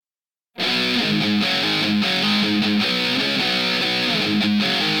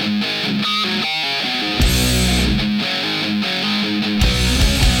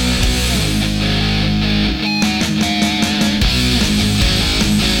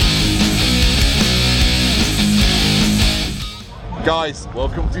Guys,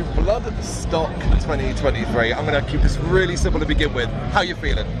 welcome to Bloodstock 2023. I'm going to keep this really simple to begin with. How are you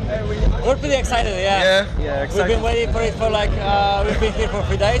feeling? We're pretty excited, Yeah, excited. We've been waiting for it for like, we've been here for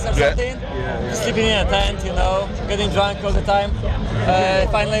 3 days or something. Sleeping in a tent, you know, getting drunk all the time.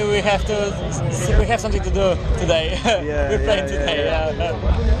 Finally we have something to do today. We're playing today,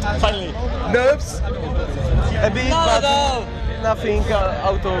 finally. Nerves? A bit, but nothing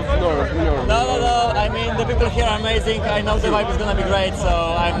out of norm. No. I mean, the people here are amazing. I know the vibe is gonna be great, so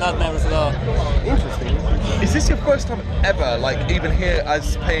I'm not nervous at all. Interesting. Is this your first time ever, like, even here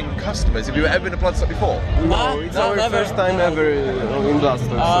as paying customers? Have you ever been to Bloodstock before? No, it's our first time ever in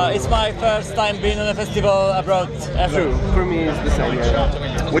Bloodstock. It's my first time being on a festival abroad ever. True, for me it's the same.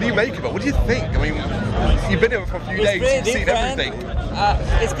 Yeah. What do you make of it? What do you think? I mean, you've been here for a few days, you've seen everything.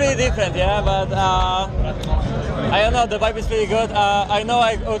 It's pretty different, yeah, but I don't know, the vibe is pretty good. I know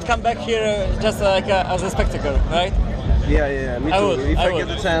I would come back here just like as a spectacle, right? Yeah, me too. If I get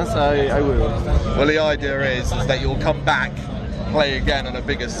the chance, I will. Well, the idea is that you'll come back, play again on a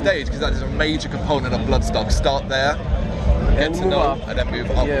bigger stage, because that is a major component of Bloodstock. Start there, get to know, and then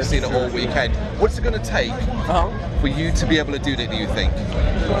move up. We've seen it all weekend. What's it going to take for you to be able to do that, do you think?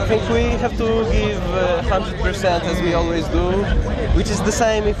 I think we have to give 100% as we always do, which is the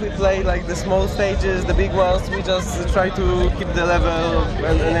same if we play like the small stages, the big ones. We just try to keep the level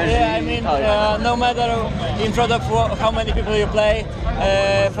and energy. Yeah, I mean, no matter in front of how many people you play,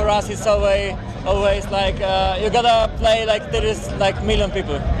 for us it's always like you gotta play like there is like a million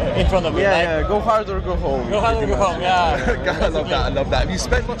people in front of you. Yeah, go hard or go home. Go hard or go home, yeah. I love that. Have you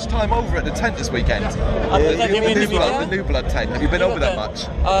spent much time over at the tent this weekend? The New Blood tent. Have you been over there much?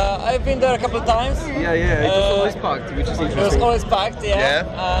 I've been there a couple of times. Yeah, it was always packed, which is interesting. It was always packed,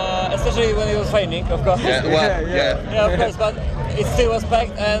 especially when it was raining, of course. Yeah, of course, but it still was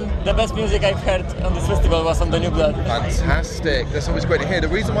packed, and the best music I've heard on this festival was on the New Blood. Fantastic. That's always great to hear. The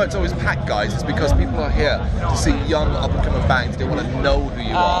reason why it's always packed, guys, is because people are here to see young up-and-coming bands. They want to know who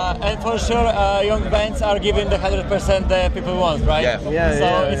you are. And for sure, young bands are giving the 100% that people want, right?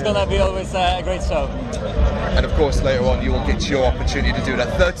 So it's gonna be always a great show. And of course, later on, you will get your opportunity to do that.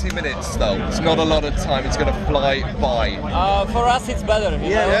 30 minutes, though. It's not a lot of time. It's going to fly by. For us, it's better.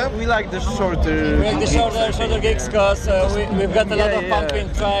 We like the shorter. We like the shorter gigs because we've got a lot of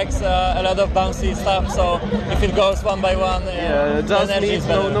pumping tracks, a lot of bouncy stuff. So if it goes one by one, just energy is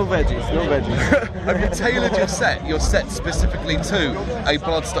better. No veggies. Have you tailored your set specifically to a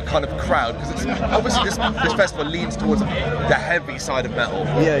Bloodstock kind of crowd? Because it's obviously this festival leans towards the heavy side of metal.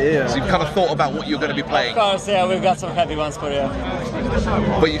 Yeah. So you've kind of thought about what you're going to be playing. Of course, we've got some heavy ones for you.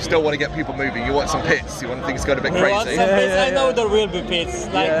 But you still want to get people moving. You want some pits. You want things to go a bit crazy. We want some pits. I know there will be pits.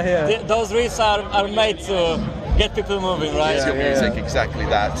 Like those riffs are made to get people moving, right? It's your music, exactly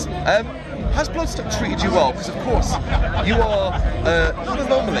that. Has Bloodstock treated you well? Because of course, you are not a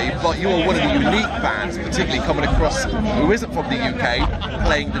anomaly, but you are one of the unique bands, particularly coming across who isn't from the UK,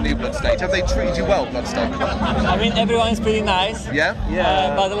 playing the New Blood stage. Have they treated you well, Bloodstock? I mean, everyone's pretty nice. Yeah.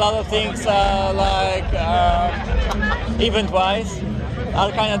 But a lot of things, like event-wise,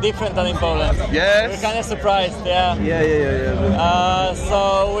 are kind of different than in Poland. Yes. We're kind of surprised. Yeah.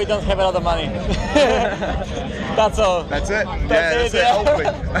 So we don't have a lot of money. That's all. That's it. That's it.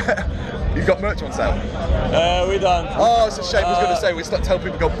 Hopefully. You've got merch on sale? We don't. Oh, it's a shame. I was going to say, we start telling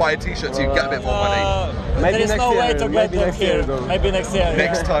people to go buy a t-shirt so you get a bit more money. Maybe there is no way to get them here. Maybe next year.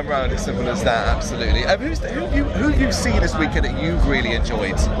 Next time round, as simple as that, absolutely. Who have you seen this weekend that you've really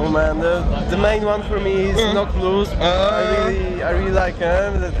enjoyed? Oh man, the main one for me is Knock Loose. I really like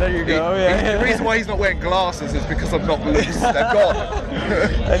him. There you go. The reason why he's not wearing glasses is because of Knock Loose. They're gone.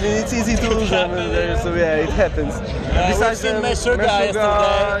 I mean, it's easy to lose them there, so it happens. Besides the Meshuggah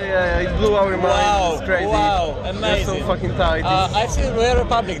yesterday. It blew our minds. It's crazy. Wow, amazing. They're so fucking tight. I've seen Rare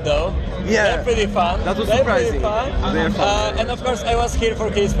Republic though. Yeah. They're pretty fun. That was surprising. They're fun. And of course, I was here for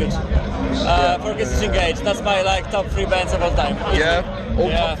Killswitch. For Killswitch Engage. That's my top 3 bands of all time.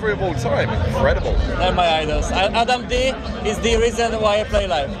 Top 3 of all time. Incredible. They're my idols. Adam D is the reason why I play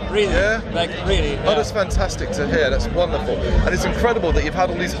live. Really. Really. Oh, that's fantastic to hear. That's wonderful. And it's incredible that you've had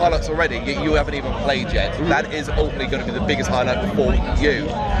all these highlights already, yet you haven't even played yet. That is ultimately going to be the biggest highlight for you.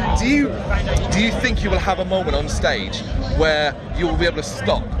 Do you think you will have a moment on stage where you will be able to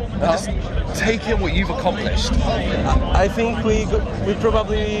stop and just take in what you've accomplished? I think we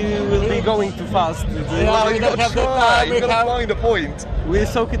probably will be going too fast. We don't have the time. You've got to find a point. We'll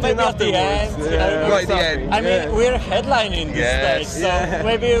soak it in afterwards. Right at the end. I mean, we're headlining this stage, so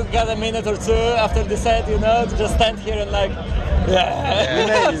maybe you got a minute or 2 after the set, to just stand here and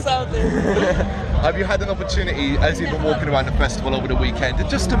something. Have you had an opportunity, as you've been walking around the festival over the weekend,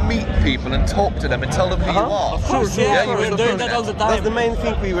 just to meet people and talk to them and tell them who you are? Of course, yeah, we're doing that all the time. That's the main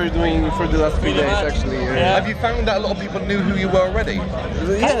thing we were doing for the last 3 days, actually. Yeah. Have you found that a lot of people knew who you were already?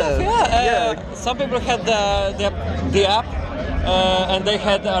 Yeah. Some people had the app. And they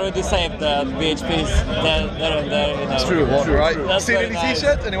had already saved the bHPs there and there. You know. True, Right? That's Seen very any nice.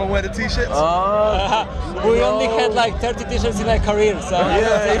 t-shirts? Anyone wear the t-shirts? We only had like 30 t-shirts in our career, so I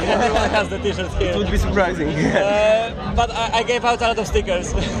don't think anyone has the t-shirts It here. would be surprising. But I gave out a lot of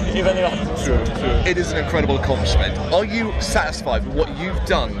stickers, even if True. It is an incredible accomplishment. Are you satisfied with what you've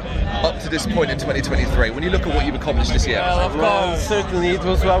done up to this point in 2023? When you look at what you've accomplished this year? Well, of Well, course. certainly, it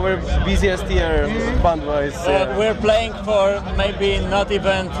was our busiest year band-wise. We're playing for maybe not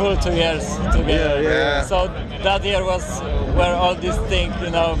even full 2 years together. Yeah. So that year was where all this thing,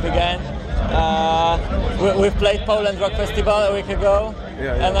 began. We've played Poland Rock Festival a week ago,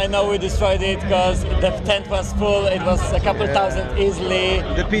 and I know we destroyed it because the tent was full. It was a couple thousand easily,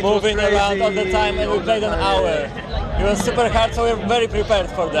 The pit was moving around all the crazy. time, and we played an hour. It was super hard, so we're very prepared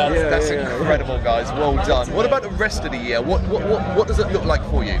for that. Yeah. That's incredible, guys. Well done. What about the rest of the year? What does it look like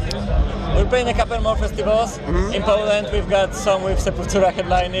for you? We're playing a couple more festivals. In Poland, we've got some with Sepultura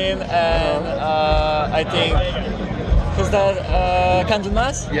headlining, and I think, who's that?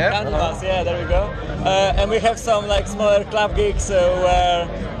 Candlemas? Yeah. Candlemas, yeah, there we go. And we have some like smaller club gigs where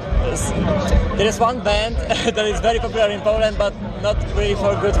there is one band that is very popular in Poland, but not really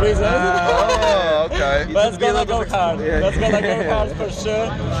for good reasons. Oh, okay. But it's gonna go hard. That's gonna go hard for sure.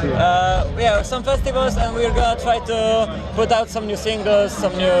 Yeah, some festivals, and we're gonna try to put out some new singles,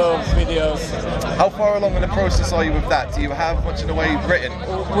 some new videos. How far along in the process are you with that? Do you have much in the way written?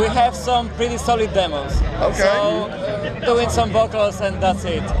 We have some pretty solid demos. Okay. So doing some vocals and that's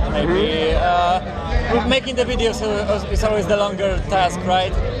it. Maybe making the videos is always the longer task,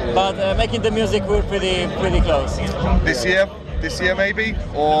 right? But making the music we're pretty close. This year maybe,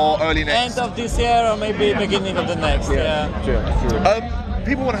 or early next? End of this year or maybe beginning of the next. Yeah. True.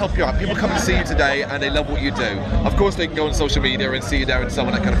 People want to help you out. People come and see you today and they love what you do. Of course they can go on social media and see you there and so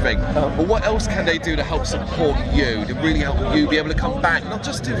on, that kind of thing. But what else can they do to help support you, to really help you be able to come back, not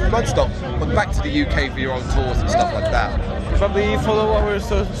just to Bloodstock, but back to the UK for your own tours and stuff like that? Probably follow our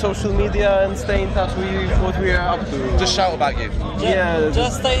social media and stay in touch with what we are up to. Just shout about you.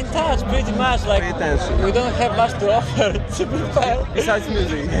 Just stay in touch, pretty much. Like Pay attention. we don't have much to offer, to be fair. Besides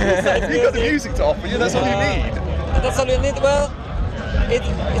music. You've got the music to offer you, that's all you need. That's all you need. Well,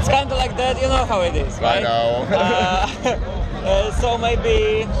 it's kind of like that. You know how it is, I right? know. So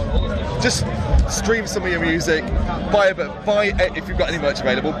maybe Just stream some of your music, buy if you've got any merch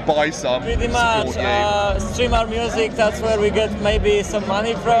available, buy some. pretty much support you. stream our music. That's where we get maybe some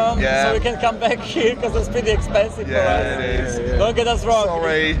money from, Yeah. so we can come back here because it's pretty expensive for Yeah, us. it is. Don't get us wrong.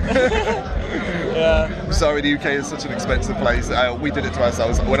 Sorry. Yeah. I'm sorry, the UK is such an expensive place. We did it to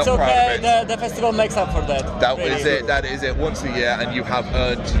ourselves. We're It's not proud okay. of it. The festival makes up for that. That really. is it. That is it. Once a year, and you have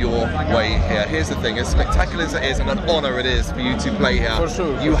earned your way here. Here's the thing: as spectacular as it is, and an honour it is for you to play here. For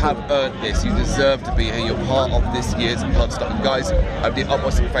sure, You for have earned this. You deserve to be here. You're part of this year's Bloodstock. And guys, I have the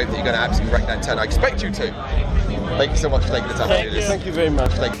utmost faith that you're going to absolutely wreck that 10. I expect you to. Thank you so much for taking the time to Thank do this. you. Thank you very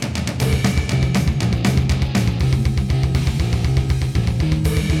much. Thank you.